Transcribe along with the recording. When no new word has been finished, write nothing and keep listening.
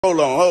Hold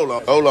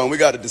on. We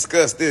got to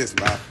discuss this,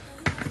 man.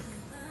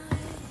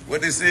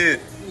 What this is?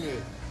 Yeah.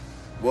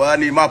 Boy, I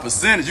need my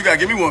percentage. You got to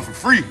give me one for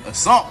free or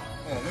something.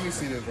 Oh, let me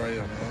see this right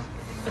here, man.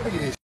 Look at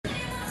this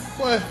shit.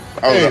 Boy,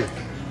 Hey.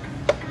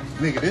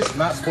 Nigga, this is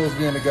not supposed to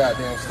be in the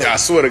goddamn state. I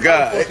swear to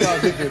God.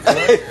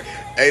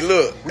 Hey,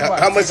 look.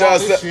 How much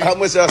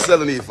y'all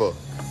selling these for?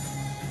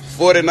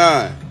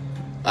 $49.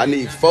 I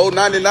need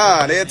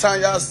 $4.99. Every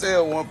time y'all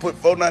sell one,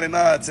 put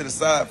 $4.99 to the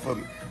side for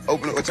me.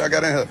 Open it. What y'all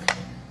got in here?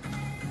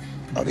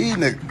 Oh, these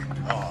niggas.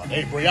 Oh,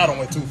 hey, bro, y'all don't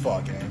went too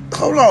far, gang.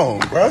 Hold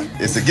on, bro.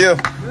 It's a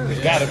gift.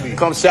 It gotta be.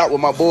 Come shop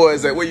with my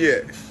boys at, where you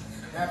at?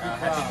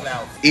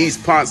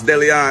 East Ponce de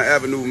Leon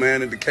Avenue,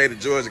 man, in Decatur,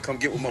 Georgia. Come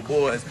get with my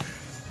boys.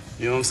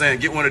 You know what I'm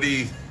saying? Get one of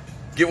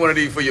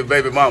these for your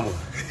baby mama.